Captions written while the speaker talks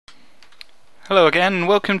Hello again,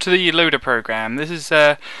 welcome to the Loader program. This is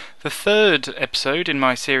the third episode in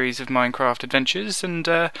my series of Minecraft adventures, and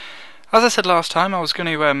as I said last time, I was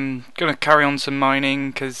going to carry on some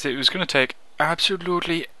mining because it was going to take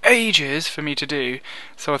absolutely ages for me to do.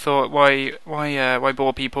 So I thought, why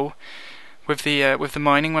bore people with the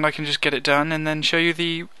mining when I can just get it done and then show you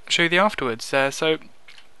the afterwards. So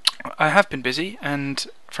I have been busy, and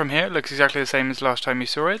from here it looks exactly the same as last time you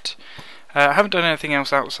saw it. I haven't done anything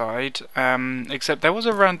else outside, except there was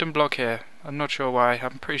a random block here. I'm not sure why.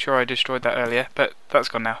 I'm pretty sure I destroyed that earlier, but that's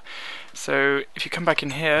gone now. So if you come back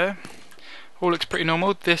in here, all looks pretty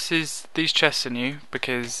normal. These chests are new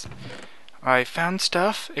because I found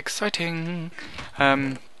stuff. Exciting.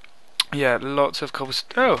 Yeah, lots of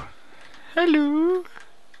cobblestone. Oh, hello.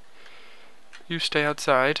 You stay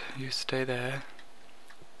outside. You stay there.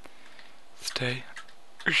 Stay.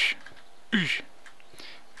 Oosh. Oosh.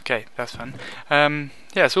 Okay, that's fun.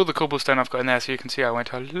 Yeah, so all the cobblestone I've got in there, so you can see I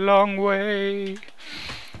went a long way.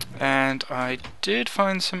 And I did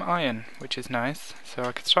find some iron, which is nice. So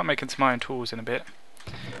I can start making some iron tools in a bit,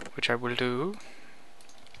 which I will do.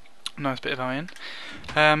 Nice bit of iron.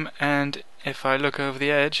 And if I look over the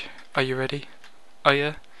edge, are you ready? Are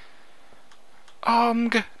you?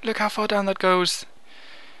 Look how far down that goes.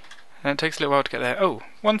 And it takes a little while to get there. Oh,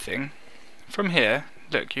 one thing. From here,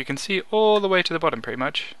 look, you can see all the way to the bottom pretty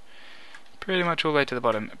much. Pretty much all the way to the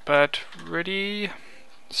bottom. But ready?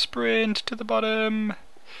 Sprint to the bottom.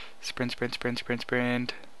 Sprint, sprint, sprint, sprint,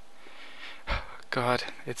 sprint. God,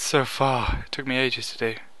 it's so far. It took me ages to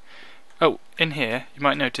do. Oh, in here, you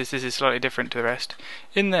might notice this is slightly different to the rest.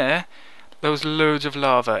 In there was loads of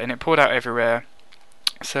lava and it poured out everywhere.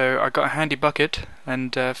 So I got a handy bucket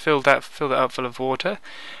and filled that up full of water.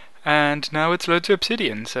 And now it's loads of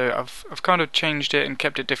obsidian, so I've kind of changed it and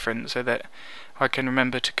kept it different so that I can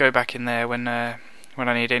remember to go back in there when I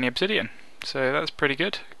need any obsidian. So that's pretty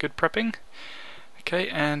good. Good prepping. Okay,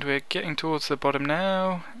 and we're getting towards the bottom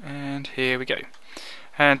now, and here we go.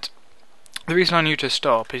 And the reason I knew to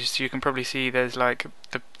stop is you can probably see there's like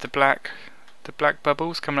the black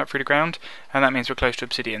bubbles coming up through the ground, and that means we're close to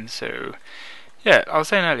obsidian. So yeah, I was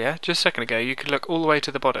saying earlier, just a second ago, you could look all the way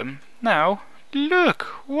to the bottom. Now look,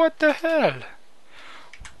 what the hell?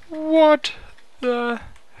 What the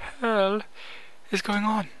hell is going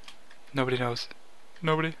on? Nobody knows.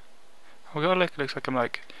 Nobody. Oh god, look, it looks like I'm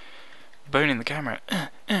like boning the camera.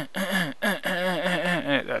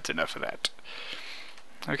 That's enough of that.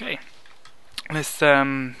 Okay. Let's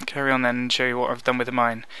carry on then and show you what I've done with the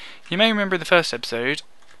mine. You may remember the first episode.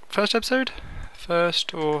 First episode?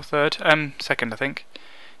 First or third? Second, I think.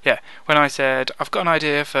 Yeah, when I said I've got an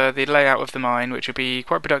idea for the layout of the mine which would be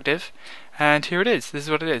quite productive, and here it is. This is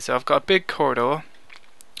what it is. So I've got a big corridor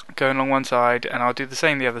going along one side, and I'll do the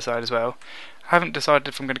same the other side as well. I haven't decided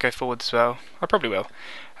if I'm going to go forwards as well. I probably will.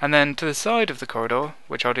 And then to the side of the corridor,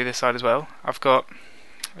 which I'll do this side as well, I've gone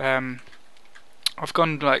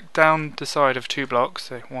like down the side of 2 blocks.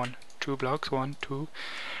 So 2 blocks, 1, 2.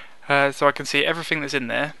 So I can see everything that's in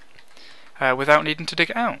there. Without needing to dig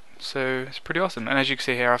it out. So it's pretty awesome. And as you can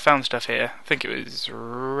see here, I found stuff here. I think it was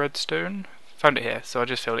redstone. Found it here, so I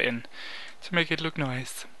just filled it in to make it look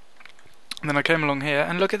nice. And then I came along here,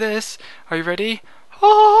 and look at this. Are you ready?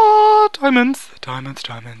 Ah, diamonds, diamonds,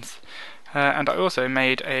 diamonds. And I also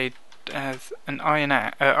made an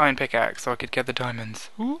iron pickaxe, so I could get the diamonds.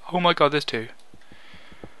 Ooh, oh my god, there's 2.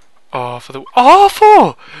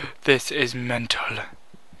 Four! This is mental.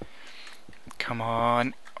 Come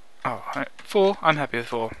on. Oh, 4. I'm happy with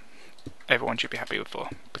 4. Everyone should be happy with 4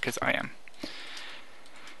 because I am.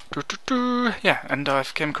 Yeah, and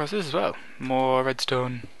I've came across this as well. More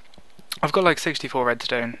redstone. I've got like 64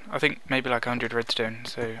 redstone. I think maybe like 100 redstone.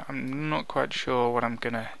 So I'm not quite sure what I'm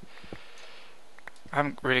gonna. I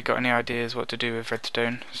haven't really got any ideas what to do with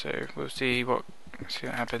redstone. So we'll see what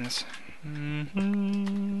happens.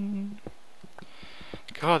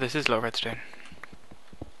 God, this is a lot of redstone.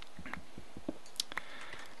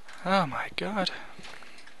 Oh my god.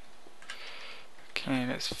 Okay,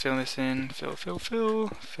 let's fill this in.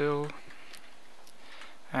 Fill.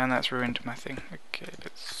 And that's ruined my thing. Okay,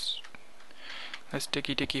 let's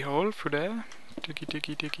diggy hole through there.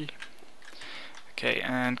 Diggy. Okay,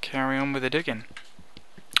 and carry on with the digging.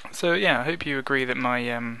 So yeah, I hope you agree that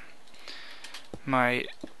my my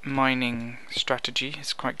mining strategy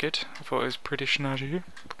is quite good. I thought it was pretty snazzy.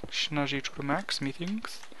 Snazzy to the max,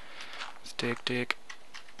 methinks. Let's dig.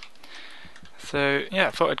 So yeah,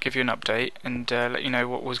 I thought I'd give you an update and let you know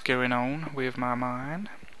what was going on with my mine.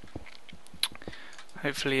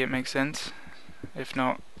 Hopefully it makes sense. If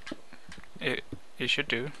not, it should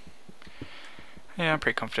do. Yeah, I'm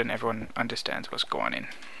pretty confident everyone understands what's going on.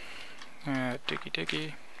 Diggy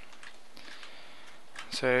diggy.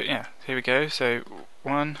 So yeah, here we go. So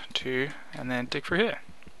 1, 2, and then dig through here.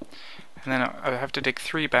 And then I have to dig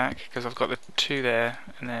 3 back because I've got the 2 there,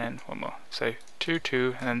 and then 1 more. So 2,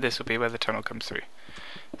 2, and then this will be where the tunnel comes through.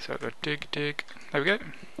 So I'll go dig, dig. There we go.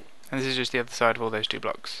 And this is just the other side of all those 2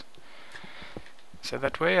 blocks. So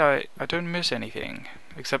that way I don't miss anything,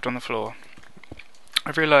 except on the floor.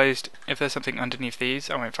 I've realised if there's something underneath these,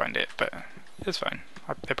 I won't find it, but it's fine.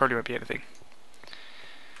 There probably won't be anything.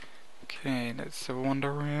 Okay, let's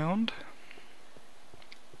wander around.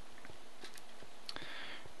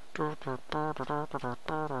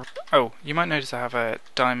 Oh, you might notice I have a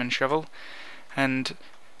diamond shovel, and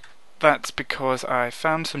that's because I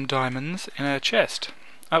found some diamonds in a chest.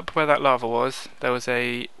 Up where that lava was, there was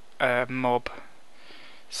a mob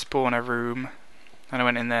spawner room, and I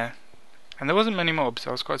went in there, and there wasn't many mobs.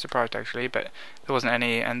 I was quite surprised actually, but there wasn't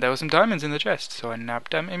any, and there were some diamonds in the chest, so I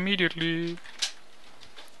nabbed them immediately.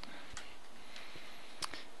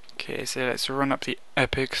 Okay, so let's run up the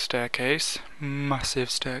epic staircase,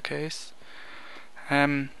 massive staircase.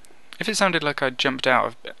 If it sounded like I jumped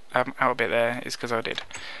out a bit there, it's because I did.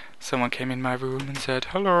 Someone came in my room and said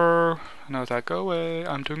hello, and I was like, go away,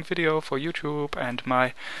 I'm doing video for YouTube and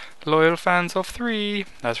my loyal fans of 3.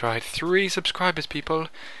 That's right, 3 subscribers, people.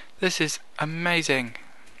 This is amazing.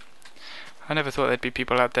 I never thought there'd be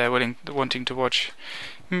people out there wanting to watch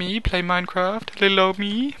me play Minecraft, little old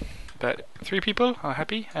me. But 3 people are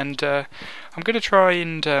happy, and I'm going to try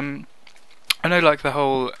and I know like the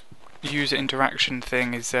whole user interaction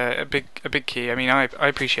thing is a big key. I mean, I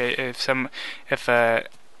appreciate it if a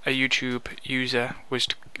YouTube user was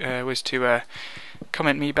to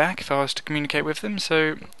comment me back if I was to communicate with them.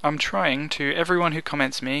 So I'm trying to, everyone who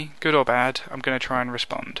comments me, good or bad, I'm going to try and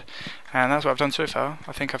respond, and that's what I've done so far.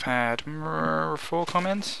 I think I've had 4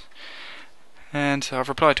 comments, and I've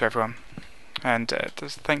replied to everyone, and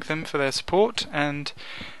just thank them for their support. And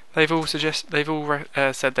they've all said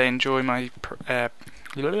they enjoy my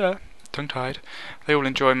tongue-tied. They all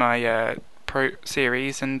enjoy my pro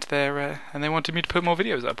series, and they wanted me to put more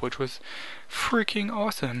videos up, which was freaking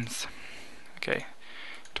awesome. Okay,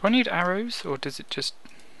 do I need arrows, or does it just...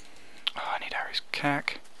 Oh, I need arrows.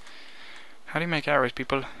 Cack. How do you make arrows,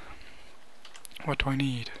 people? What do I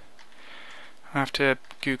need? I have to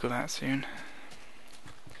Google that soon.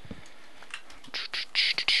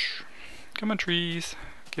 Come on, trees,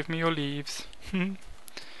 give me your leaves.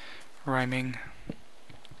 Rhyming.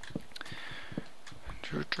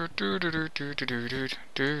 Let's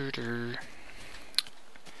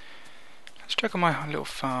check on my little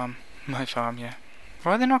farm. My farm, yeah.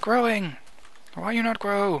 Why are they not growing? Why are you not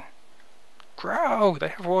grow? Grow! They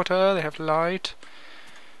have water, they have light.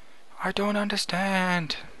 I don't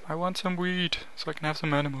understand. I want some wheat so I can have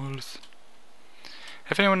some animals.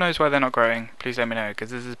 If anyone knows why they're not growing, please let me know, because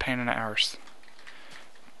this is a pain in the arse.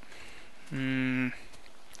 I'll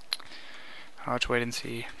just wait and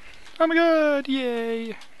see. Oh my god,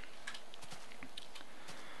 yay!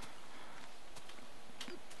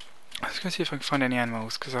 Let's go see if I can find any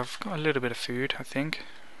animals, because I've got a little bit of food, I think.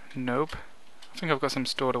 Nope. I think I've got some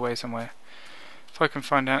stored away somewhere. If I can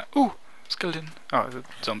find out... Ooh! Skeleton! Oh, it's a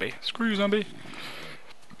zombie. Screw you, zombie!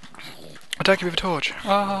 Attack you with a torch!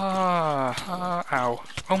 Ow.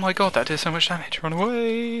 Oh my god, that did so much damage! Run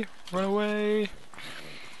away! Run away! I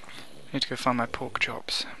need to go find my pork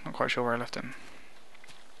chops. Not quite sure where I left them.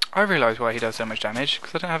 I realise why he does so much damage,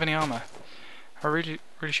 because I don't have any armour. I really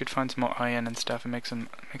should find some more iron and stuff and make some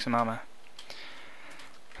armour.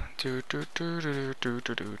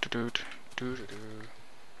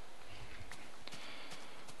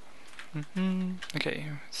 Okay,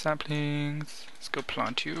 saplings. Let's go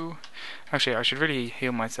plant you. Actually, I should really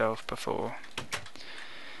heal myself before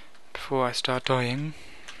I start dying.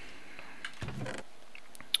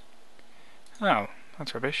 Oh,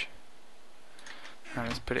 that's rubbish. Now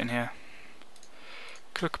let's put it in here.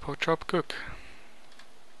 Cook, pork chop, cook.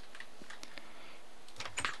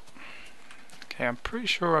 Okay, I'm pretty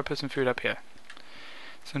sure I put some food up here.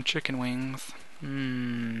 Some chicken wings.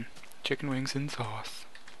 Chicken wings in sauce.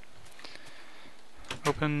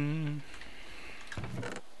 Open.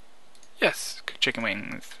 Yes, cooked chicken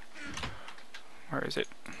wings. Where is it?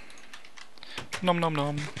 Nom nom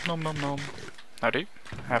nom, nom nom nom. Howdy,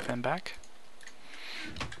 have them back.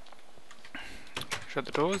 Shut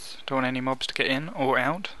the doors. Don't want any mobs to get in or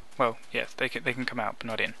out. Well, yes, they can come out, but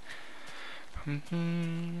not in.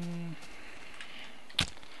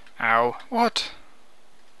 Ow! What?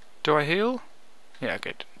 Do I heal? Yeah,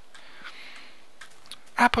 good.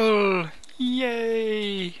 Apple!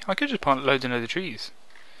 Yay! I could just plant loads and loads of trees,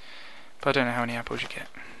 but I don't know how many apples you get.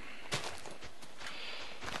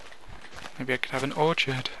 Maybe I could have an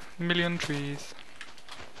orchard. A million trees.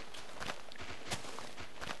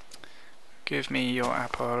 Give me your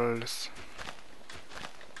apples.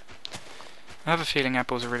 I have a feeling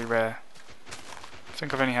apples are really rare. I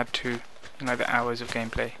think I've only had 2 in like the hours of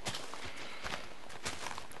gameplay.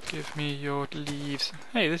 Give me your leaves.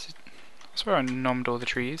 Hey, this is... I swear I nommed all the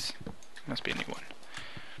trees. Must be a new one.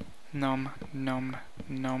 Nom, nom,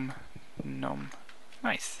 nom, nom.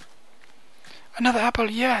 Nice. Another apple,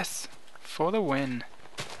 yes! For the win.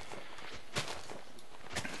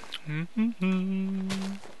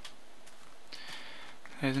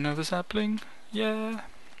 There's another sapling. Yeah.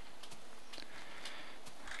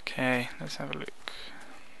 Okay, let's have a look.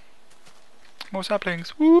 More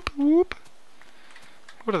saplings. Whoop, whoop.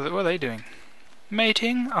 What are they doing?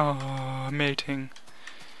 Mating? Ah, mating.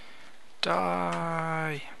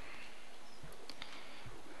 Die.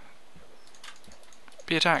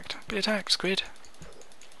 Be attacked. Be attacked, squid.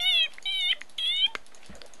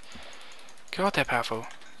 God, they're powerful.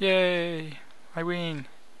 Yay! I win.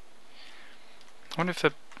 I wonder if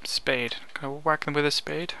the spade. Can I whack them with a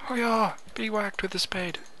spade? Oh yeah! Be whacked with a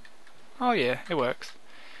spade. Oh yeah, it works.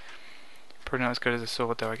 Probably not as good as a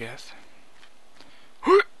sword though, I guess.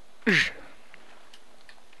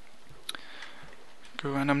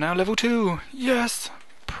 Go, and I'm now level 2! Yes!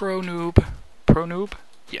 Pro noob. Pro noob?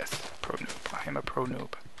 Yes, pro noob. I am a pro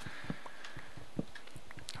noob.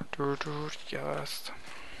 Yes.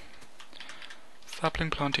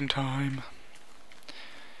 Sapling planting time.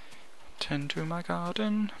 Tend to my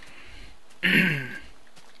garden. Okay,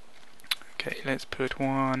 let's put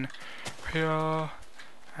one here,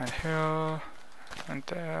 and here, and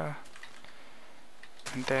there,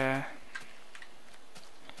 and there,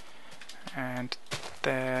 and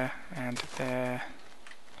there, and there.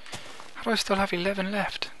 How do I still have 11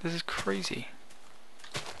 left? This is crazy.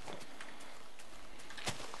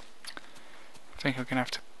 I think I'm gonna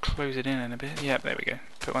have to close it in a bit. Yep, there we go.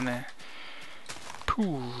 Put one there.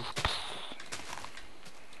 Pooh.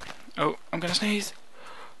 Oh, I'm gonna sneeze.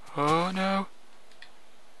 Oh no.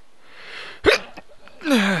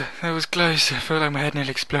 That was close. I felt like my head nearly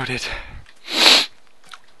exploded.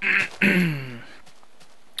 Okay,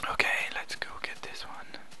 let's go get this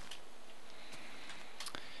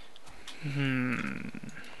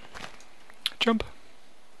one. Jump.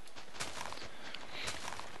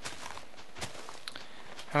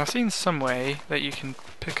 And I've seen some way that you can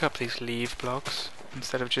pick up these leaf blocks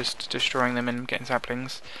instead of just destroying them and getting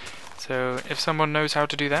saplings. So if someone knows how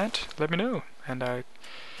to do that, let me know, and I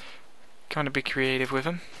kind of be creative with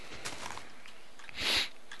them.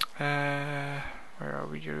 Where are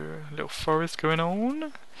we? Your little forest going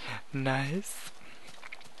on. Nice.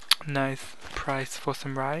 Nice price for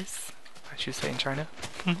some rice, I should say in China.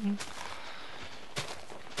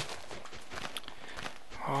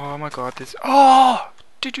 Oh my god, this... Oh!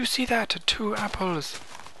 Did you see that? 2 apples!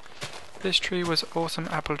 This tree was awesome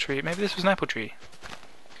apple tree. Maybe this was an apple tree.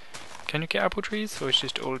 Can you get apple trees, or it's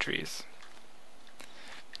just all trees?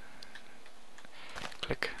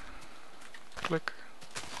 Click. Click.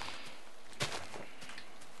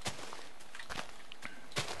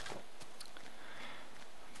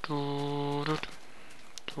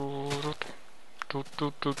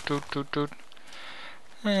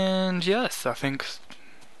 And yes, I think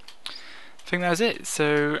that's it.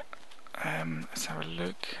 So let's have a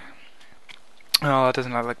look. Oh, it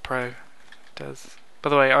doesn't look like pro. It does. By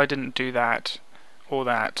the way, I didn't do that or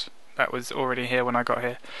that. That was already here when I got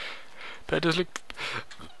here. But it does look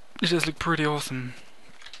pretty awesome.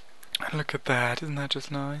 Look at that, isn't that just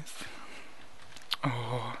nice?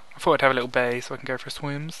 Oh, I thought I'd have a little bay so I can go for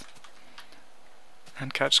swims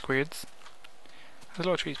and catch squids. There's a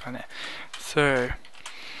lot of trees behind there.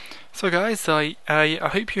 So guys, I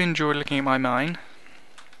hope you enjoyed looking at my mine.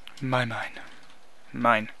 My mine.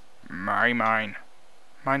 Mine. My mine.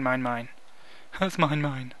 Mine. That's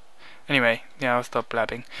mine. Anyway, yeah, I'll stop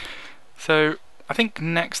blabbing. So, I think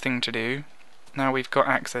next thing to do, now we've got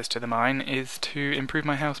access to the mine, is to improve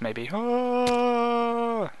my house maybe.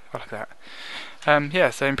 Oh, look at that.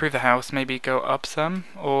 Yeah, so improve the house, maybe go up some,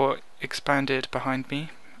 or expand it behind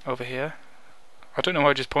me, over here. I don't know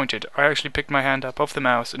why I just pointed. I actually picked my hand up off the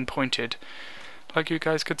mouse and pointed, like you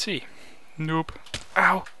guys could see. Nope.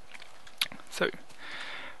 Ow! So,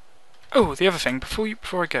 oh, the other thing,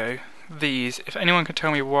 before I go, these, if anyone can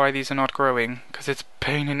tell me why these are not growing, because it's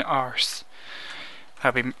pain in arse,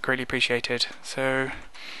 that'd be greatly appreciated. So,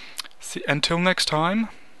 until next time,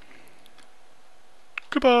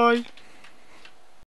 goodbye!